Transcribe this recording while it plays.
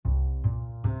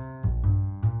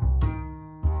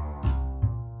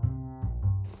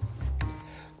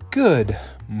Good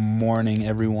morning,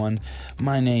 everyone.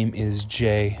 My name is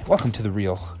Jay. Welcome to the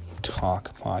Real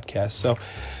Talk podcast. So,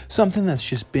 something that's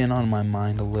just been on my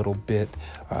mind a little bit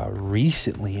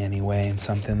recently anyway, and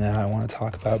something that I want to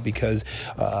talk about because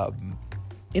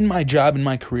in my job, in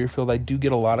my career field, I do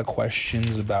get a lot of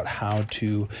questions about how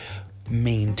to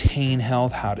maintain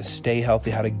health, how to stay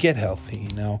healthy, how to get healthy.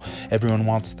 You know, everyone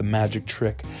wants the magic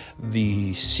trick,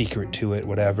 the secret to it,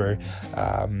 whatever.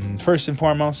 First and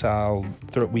foremost,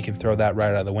 we can throw that right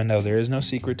out of the window. There is no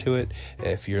secret to it.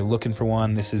 If you're looking for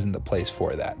one, this isn't the place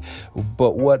for that.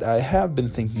 But what I have been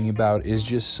thinking about is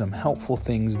just some helpful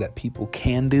things that people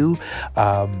can do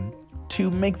to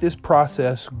make this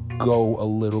process go a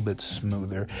little bit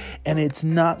smoother. And it's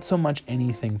not so much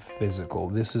anything physical.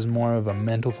 This is more of a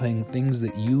mental thing, things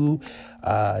that you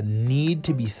need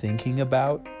to be thinking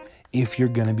about if you're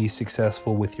going to be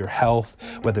successful with your health,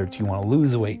 whether it's you want to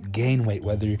lose weight, gain weight,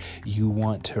 whether you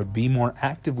want to be more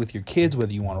active with your kids,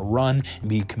 whether you want to run and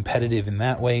be competitive in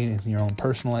that way in your own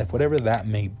personal life, whatever that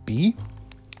may be.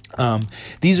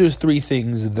 These are three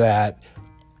things that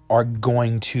are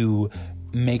going to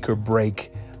make or break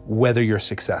whether you're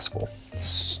successful,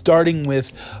 starting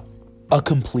with a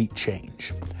complete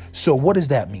change. So what does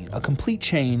that mean? A complete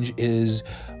change is,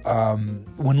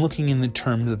 when looking in the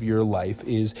terms of your life,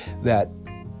 is that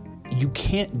you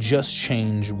can't just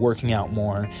change working out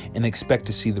more and expect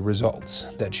to see the results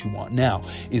that you want. Now,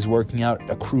 is working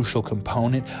out a crucial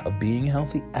component of being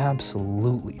healthy?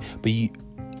 Absolutely. But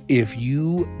if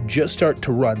you just start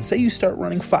to run, say you start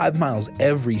running 5 miles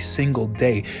every single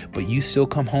day, but you still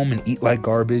come home and eat like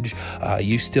garbage,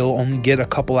 you still only get a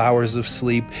couple hours of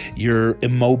sleep, you're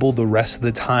immobile the rest of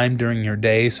the time during your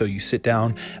day, so you sit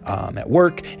down at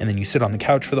work and then you sit on the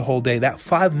couch for the whole day, that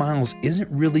 5 miles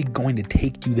isn't really going to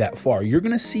take you that far. You're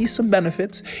going to see some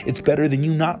benefits. It's better than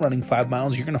you not running 5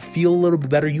 miles. You're going to feel a little bit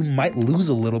better. You might lose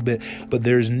a little bit, but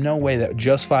there's no way that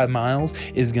just 5 miles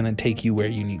is going to take you where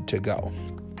you need to go.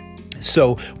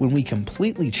 So when we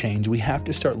completely change, we have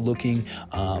to start looking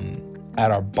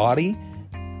at our body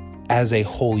as a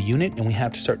whole unit, and we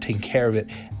have to start taking care of it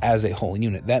as a whole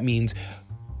unit. That means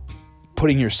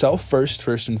putting yourself first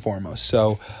and foremost.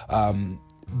 So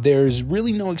there's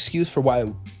really no excuse for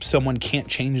why someone can't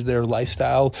change their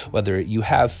lifestyle, whether you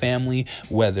have family,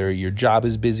 whether your job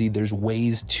is busy. There's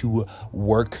ways to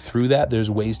work through that.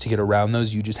 There's ways to get around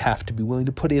those. You just have to be willing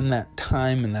to put in that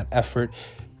time and that effort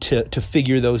to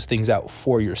figure those things out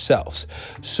for yourselves.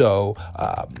 So,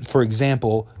 for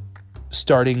example,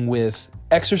 starting with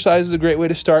exercise is a great way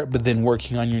to start, but then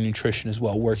working on your nutrition as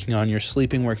well, working on your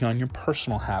sleeping, working on your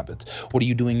personal habits. What are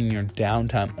you doing in your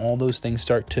downtime? All those things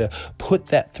start to put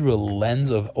that through a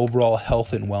lens of overall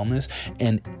health and wellness,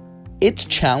 and it's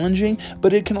challenging,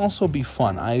 but it can also be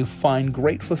fun. I find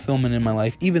great fulfillment in my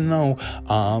life, even though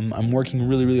I'm working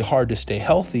really, really hard to stay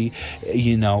healthy.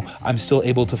 You know, I'm still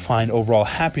able to find overall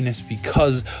happiness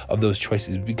because of those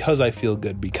choices, because I feel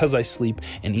good, because I sleep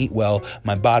and eat well.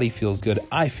 My body feels good.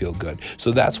 I feel good. So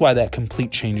that's why that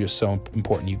complete change is so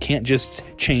important. You can't just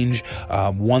change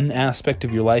one aspect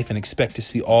of your life and expect to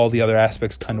see all the other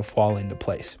aspects kind of fall into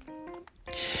place.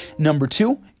 Number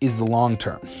 2 is the long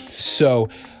term. So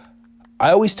I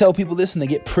always tell people this and they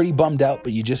get pretty bummed out,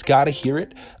 but you just got to hear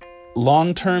it.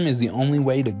 Long term is the only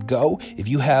way to go. If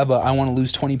you have I want to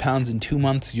lose 20 pounds in 2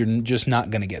 months, you're just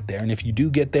not going to get there. And if you do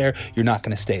get there, you're not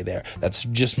going to stay there. That's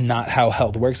just not how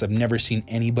health works. I've never seen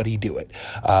anybody do it.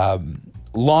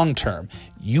 Long term,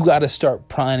 you got to start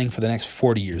planning for the next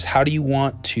 40 years. How do you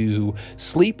want to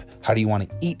sleep? How do you want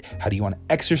to eat? How do you want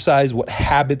to exercise? What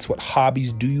habits, what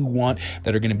hobbies do you want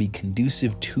that are going to be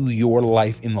conducive to your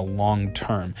life in the long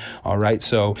term? All right.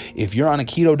 So if you're on a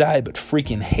keto diet but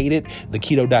freaking hate it, the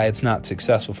keto diet's not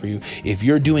successful for you. If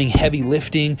you're doing heavy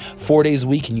lifting 4 days a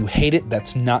week and you hate it,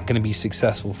 that's not going to be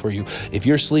successful for you. If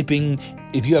you're sleeping,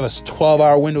 if you have a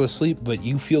 12-hour window of sleep, but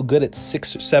you feel good at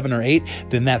 6 or 7 or 8,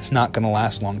 then that's not going to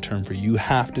last long term for you. You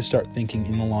have to start thinking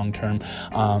in the long term,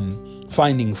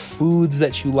 finding foods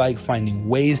that you like, finding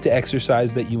ways to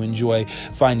exercise that you enjoy,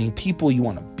 finding people you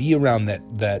want to be around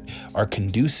that are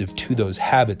conducive to those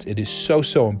habits. It is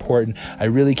so important. I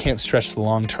really can't stress the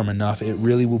long term enough. It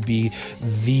really will be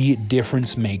the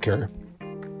difference maker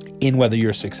in whether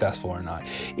you're successful or not.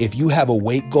 If you have a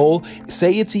weight goal,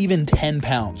 say it's even 10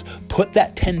 pounds, put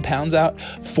that 10 pounds out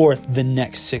for the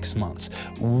next 6 months.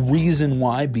 Reason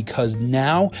why? Because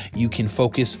now you can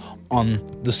focus on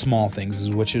the small things,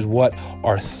 which is what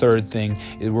our third thing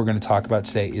we're going to talk about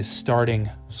today is starting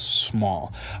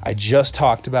small. I just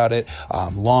talked about it.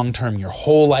 Long term, your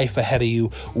whole life ahead of you.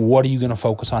 What are you going to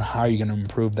focus on? How are you going to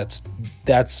improve?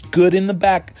 That's good in the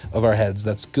back of our heads.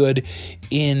 That's good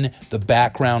in the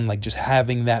background, like just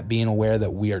having that, being aware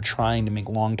that we are trying to make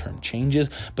long-term changes,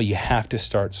 but you have to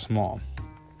start small.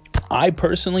 I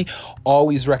personally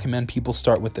always recommend people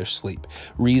start with their sleep.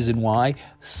 Reason why?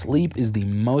 Sleep is the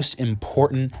most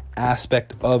important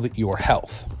aspect of your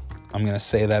health. I'm going to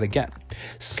say that again.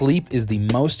 Sleep is the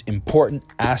most important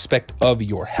aspect of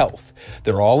your health.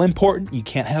 They're all important. You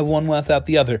can't have one without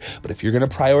the other. But if you're going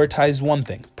to prioritize one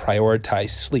thing, prioritize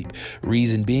sleep.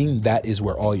 Reason being, that is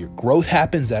where all your growth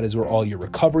happens. That is where all your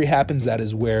recovery happens. That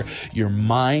is where your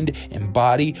mind and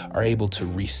body are able to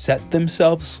reset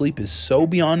themselves. Sleep is so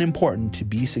beyond important to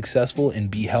be successful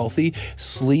and be healthy.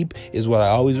 Sleep is what I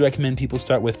always recommend people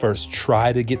start with first.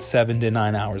 Try to get 7 to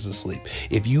 9 hours of sleep.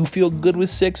 If you feel good with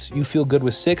 6, you feel good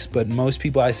with 6, but most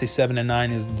people, I say 7 to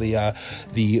 9 is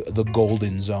the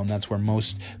golden zone. That's where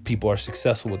most people are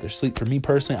successful with their sleep. For me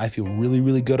personally, I feel really,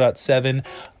 really good at 7.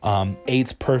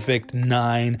 8's perfect.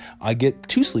 9, I get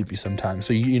too sleepy sometimes.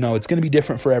 So, you know, it's going to be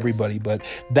different for everybody, but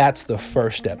that's the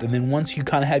first step. And then once you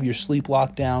kind of have your sleep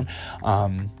locked down,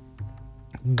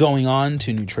 going on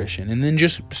to nutrition, and then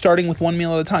just starting with one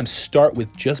meal at a time. Start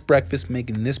with just breakfast,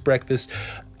 making this breakfast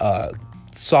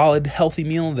solid, healthy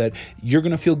meal that you're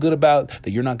going to feel good about,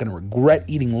 that you're not going to regret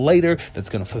eating later, that's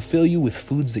going to fulfill you with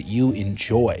foods that you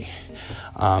enjoy.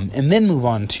 And then move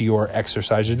on to your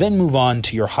exercise, or then move on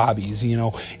to your hobbies. You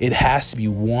know, it has to be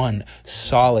one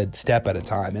solid step at a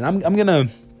time. And I'm going to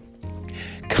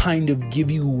kind of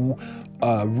give you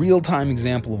a real-time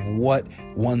example of what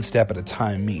one step at a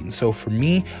time means. So for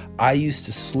me, I used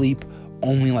to sleep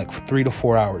only like 3 to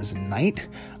 4 hours a night.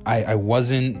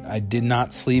 I did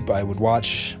not sleep. I would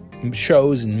watch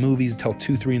shows and movies until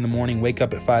 2, 3 in the morning, wake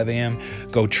up at 5 a.m.,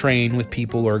 go train with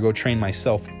people or go train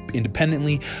myself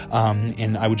independently.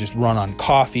 And I would just run on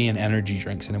coffee and energy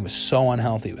drinks. And it was so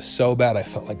unhealthy. It was so bad. I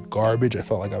felt like garbage. I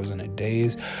felt like I was in a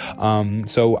daze.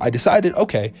 So I decided,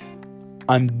 okay,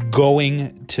 I'm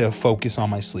going to focus on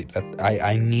my sleep. That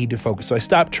I need to focus. So I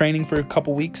stopped training for a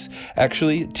couple weeks,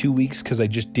 actually 2 weeks, because I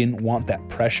just didn't want that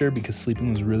pressure, because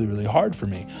sleeping was really, really hard for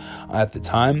me at the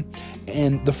time.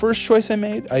 And the first choice I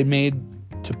made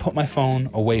to put my phone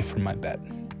away from my bed.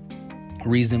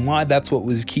 Reason why? That's what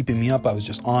was keeping me up. I was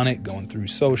just on it, going through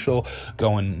social,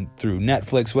 going through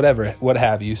Netflix, whatever, what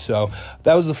have you. So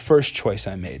that was the first choice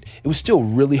I made. It was still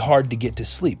really hard to get to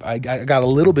sleep. I got a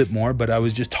little bit more, but I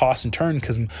was just toss and turn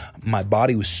because my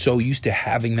body was so used to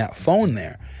having that phone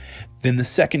there. Then the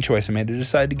second choice I made, I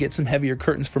decided to get some heavier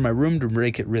curtains for my room to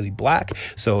make it really black,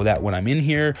 so that when I'm in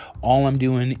here, all I'm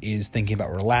doing is thinking about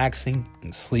relaxing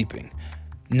and sleeping.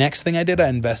 Next thing I did, I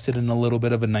invested in a little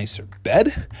bit of a nicer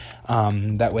bed.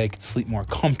 That way I could sleep more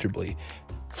comfortably.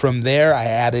 From there,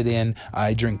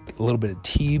 I drink a little bit of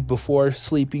tea before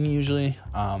sleeping usually.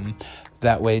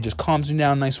 That way it just calms me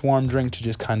down, nice warm drink to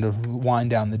just kind of wind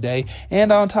down the day.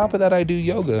 And on top of that, I do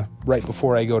yoga right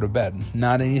before I go to bed.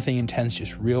 Not anything intense,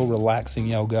 just real relaxing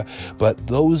yoga. But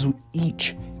those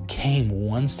each came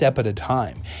one step at a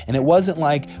time. And it wasn't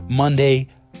like Monday,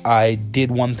 I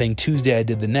did one thing, Tuesday I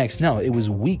did the next. No, it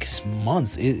was weeks,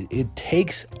 months. It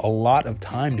takes a lot of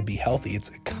time to be healthy. It's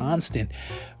a constant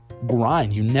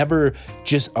grind. You never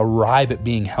just arrive at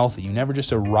being healthy. You never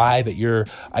just arrive at your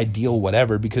ideal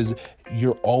whatever, because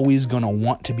you're always going to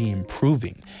want to be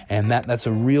improving. And that's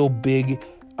a real big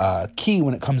key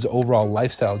when it comes to overall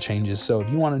lifestyle changes. So if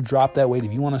you want to drop that weight,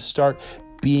 if you want to start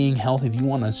being healthy, if you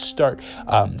want to start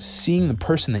seeing the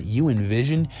person that you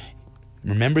envision,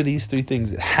 remember these 3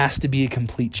 things. It has to be a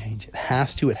complete change. It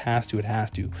has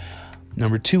to.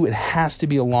 Number 2, it has to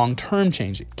be a long-term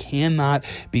change. It cannot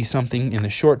be something in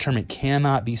the short term. It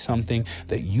cannot be something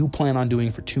that you plan on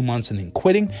doing for 2 months and then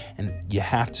quitting. And you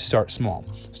have to start small.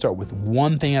 Start with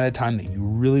one thing at a time that you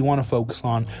really want to focus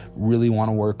on, really want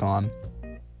to work on,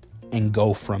 and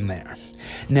go from there.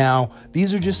 Now,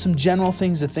 these are just some general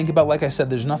things to think about. Like I said,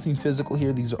 there's nothing physical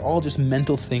here. These are all just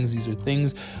mental things. These are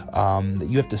things that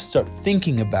you have to start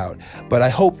thinking about. But I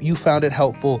hope you found it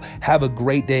helpful. Have a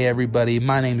great day, everybody.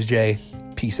 My name's Jay.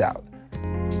 Peace out.